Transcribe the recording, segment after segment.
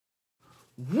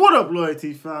What up,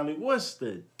 Loyalty Family? What's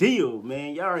the deal,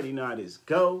 man? Y'all already know how this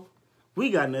go. We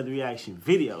got another reaction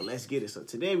video. Let's get it. So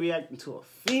today, reacting to a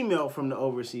female from the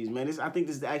overseas, man. I think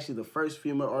this is actually the first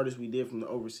female artist we did from the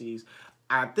overseas.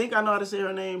 I think I know how to say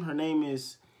her name. Her name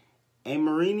is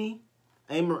AMARNI.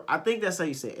 I think that's how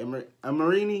you say it.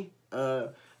 AMARNI.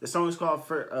 The song is called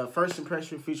First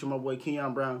Impression, featuring my boy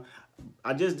Kennyon Brown.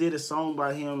 I just did a song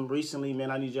by him recently,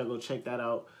 man. I need y'all to go check that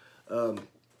out.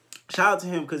 Shout out to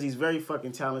him because he's very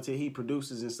fucking talented. He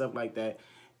produces and stuff like that.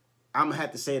 I'm going to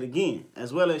have to say it again.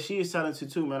 As well as she is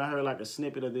talented too, man. I heard like a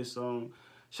snippet of this song.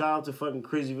 Shout out to fucking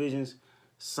Crazy Visions.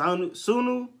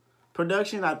 Sunu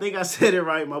production. I think I said it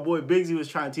right. My boy Biggsy was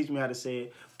trying to teach me how to say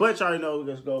it. But you already know,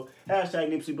 let's go. Hashtag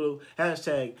Nipsey Blue.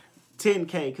 Hashtag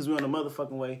 10K because we're on the motherfucking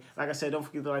way. Like I said, don't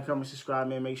forget to like, comment, subscribe,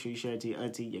 man. Make sure you share it to your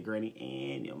auntie, your granny,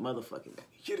 and your motherfucking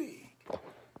baby.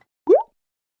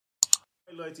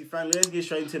 Loyalty Family, let's get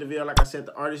straight into the video. Like I said,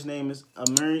 the artist name is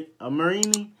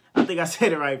AMARNI. I think I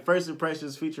said it right. First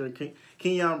Impressions featuring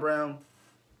Kennyon Brown.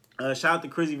 Shout out to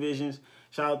Crazy Visions.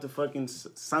 Shout out to fucking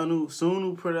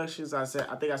Sunu Productions. I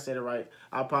think I said it right.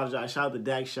 I apologize. Shout out to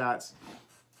Dak Shots.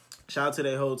 Shout out to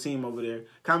their whole team over there.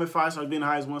 Comment 5 stars being the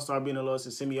highest, 1 star being the lowest,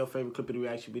 and send me your favorite clip of the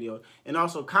reaction video. And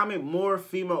also comment more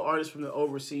female artists from the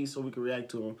overseas so we can react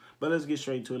to them. But let's get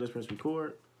straight to it. Let's press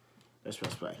record. Let's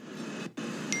press play.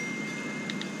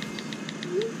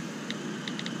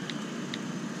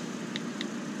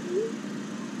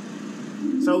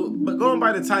 So, but going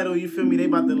by the title, you feel me? They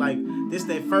about to like, this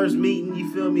their first meeting,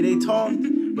 you feel me? They talk,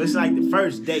 but it's like the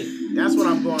first date. That's what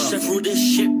I'm going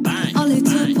on. All it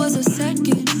took was a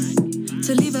second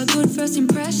to leave a good first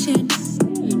impression.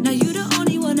 Now you the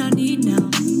only one I need now.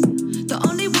 The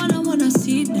only one I wanna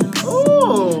see now.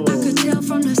 Ooh. I could tell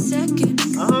from the second.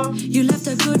 You left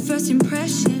a good first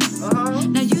impression.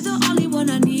 Now you the only one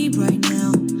I need right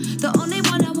now. The only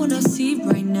one I wanna see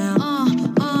right now.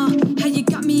 How you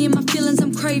got me in my feelings,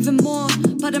 I'm craving more.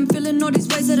 But I'm feeling all these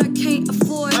ways that I can't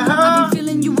afford. I've been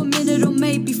feeling you a minute or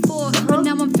maybe 4. But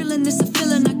now I'm feeling this, a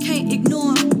feeling I can't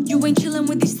ignore. You ain't chilling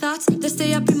with these thoughts, they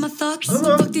stay up in my thoughts.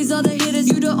 Fuck these other hitters,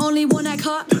 you the only one that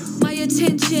caught my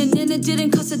attention. And it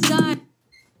didn't cost a dime.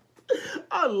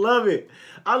 I love it.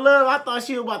 I thought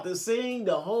she was about to sing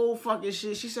the whole fucking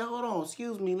shit. She said, hold on,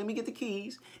 excuse me, let me get the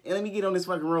keys. And let me get on this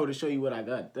fucking road to show you what I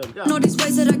got. All these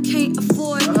ways that I can't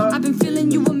afford. I've been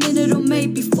feeling you a minute or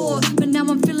maybe 4. But now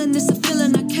I'm feeling this, a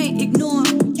feeling I can't ignore.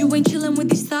 You ain't chilling with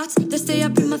these thoughts, they stay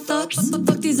up in my thoughts. But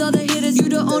fuck these other hitters, you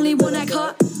the only one that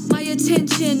caught my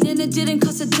attention. And it didn't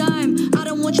cost a dime. I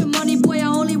don't want your money, boy, I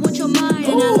only want your mind.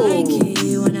 And I like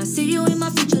it when I see you in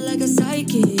my future like a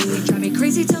psychic. Drive me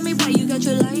crazy, tell me why you got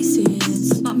your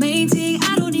license. My main thing,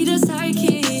 I don't need a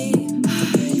sidekick.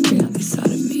 You bring out this side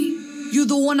of me. You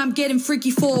the one I'm getting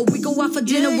freaky for. We go out for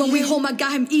dinner, when we home I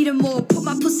got him eating more. Put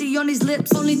my pussy on his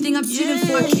lips, only thing I'm shooting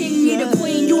for. King, me the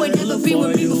queen, you ain't ever been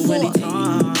with me before.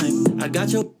 I got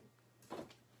your...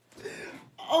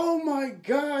 Oh my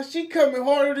God, she coming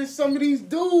harder than some of these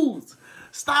dudes.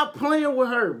 Stop playing with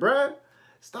her, bruh.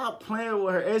 Stop playing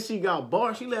with her. And she got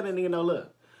bars. She let a nigga know,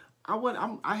 look,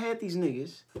 I had these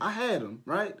niggas. I had them,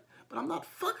 right? But I'm not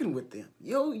fucking with them.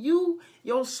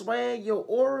 Your swag, your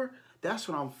aura, that's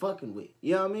what I'm fucking with.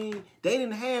 You know what I mean? They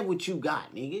didn't have what you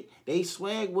got, nigga. They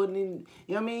swag wasn't in,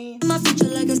 you know what I mean?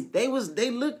 They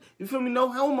look, you feel me,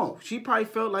 no homo. She probably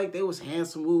felt like they was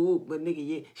handsome, woo, but nigga,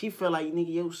 yeah, she felt like,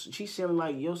 nigga, she sounded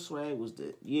like your swag was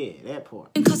the, yeah, that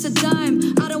part. It costs a dime.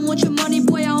 I don't want your money,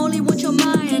 boy, I only want your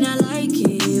mind. And I like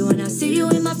it when I see you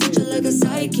in my future like a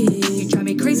psychic. You drive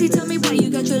me crazy, tell me why you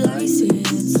got your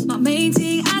license. My main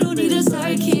thing, I don't need a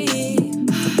sidekick.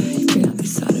 You bring out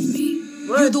this side of me.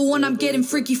 You're the one I'm getting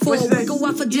freaky for. We go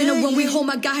out for dinner, when we home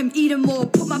I got him eating more.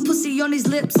 Put my pussy on his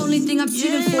lips, only thing I'm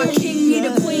shooting for. King, me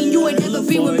the queen, you ain't ever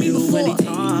been with me before.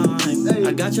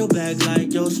 I got your back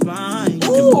like your spine. You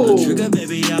can pull the trigger,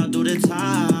 baby, I'll do the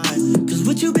time. Cause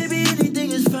with you, baby,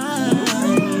 anything is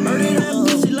fine. Murder that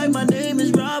pussy like my name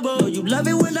is Robbo. You love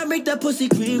it when I make that pussy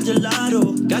cream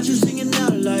gelato. Got you singing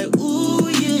out like, ooh,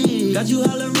 yeah. Got you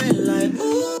hollering like,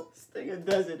 ooh. This nigga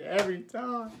does it every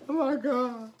time. Oh my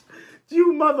God.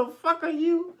 You motherfucker,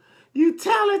 you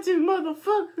talented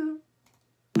motherfucker.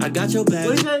 I got your back.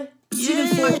 What you say?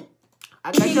 Yeah.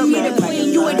 I got your back like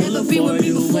you ain't never been with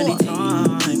me before.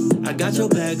 I got your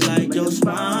back like your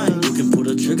spine. You can pull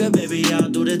the trigger, baby, I'll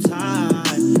do the time.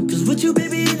 Cause with you,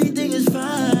 baby, anything is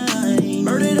fine.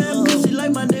 Murder that pussy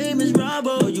like my name is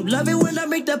Robbo. You love it when I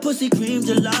make that pussy cream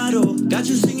gelato. Got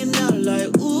you singing out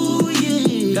like, ooh,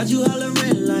 yeah. Got you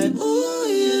hollering like, ooh,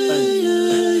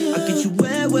 yeah. I get you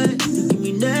wet, you give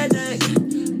me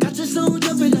that. Got your soul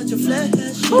jumping out your flesh.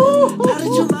 Out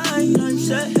of your mind,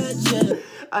 said, yeah.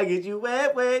 I get you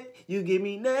wet, wet. You give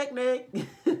me neck, neck.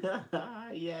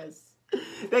 Yes.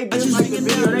 They just like the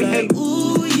video. They hate.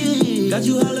 Ooh, yeah. Got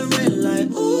you hollering like,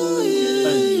 ooh,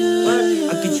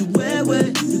 yeah. I get you wet,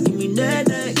 wet. You give me neck,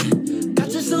 neck.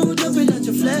 Got your soul jumping at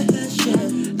your flesh, yeah.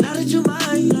 Now that you're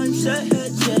mine, I'm set,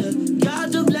 yeah.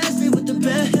 God to bless me with the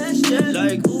best, yeah.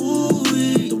 Like, ooh,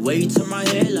 yeah. The way you turn my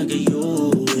head like a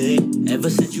U-V. Ever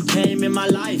since you came in my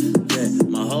life, yeah.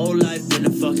 My whole life been a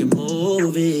fucking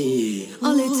movie.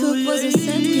 All it took was a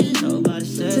second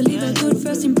to leave a good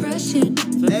first impression.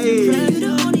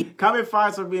 Hey, comment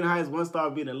 5 for being the highest, 1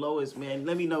 star being the lowest, man.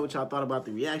 Let me know what y'all thought about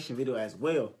the reaction video as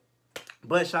well.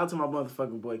 But shout out to my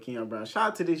motherfucking boy Kennyon Brown. Shout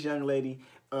out to this young lady.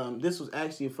 This was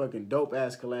actually a fucking dope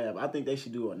ass collab. I think they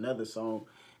should do another song.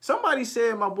 Somebody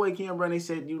said, my boy Kennyon Brown, they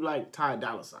said you like Ty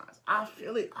Dolla Signs. I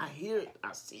feel it. I hear it.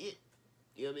 I see it.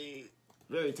 You know what I mean?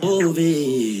 Very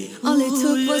talented. All it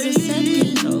took was a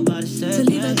second to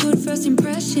leave a good first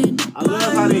impression. I love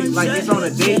how they, like, it's on a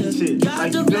date and shit.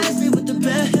 Like, you bless me with the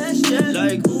best, yeah.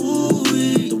 Like, ooh,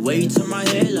 the way you turn my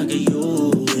head like a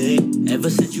U-V. Ever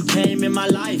since you came in my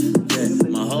life, yeah.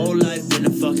 My whole life been a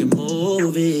fucking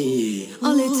movie.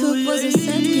 All it took was a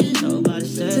second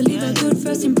to leave a good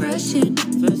first impression.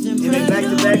 And then back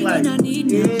to back, like,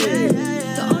 yeah.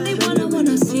 The only one I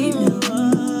wanna see now.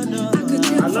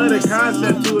 I love the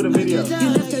concept too of the video. You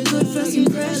left a good first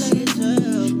impression.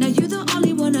 Now you're the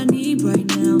only one I need right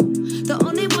now. The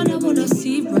only one I wanna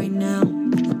see right now.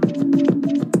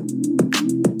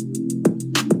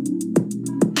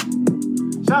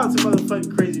 Shout out to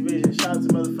motherfucking Crazy Vision. Shout out to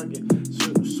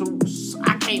motherfucking I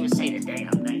can't even say the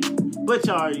damn name. But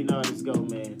y'all already know how this go,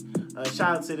 man.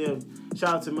 Shout out to them.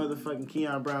 Shout out to motherfucking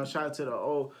Kennyon Brown. Shout out to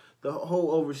the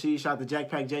whole overseas. Shout out to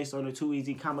Jackpack Jason on the Too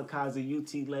Easy, Kamikaze,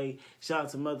 UT Lay. Shout out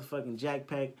to motherfucking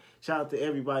Jackpack. Shout out to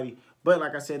everybody. But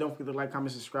like I said, don't forget to like,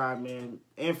 comment, subscribe, man.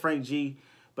 And Frank G.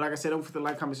 But like I said, don't forget to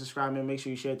like, comment, subscribe, man. Make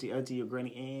sure you share it to your auntie, your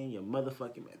granny, and your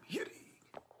motherfucking baby.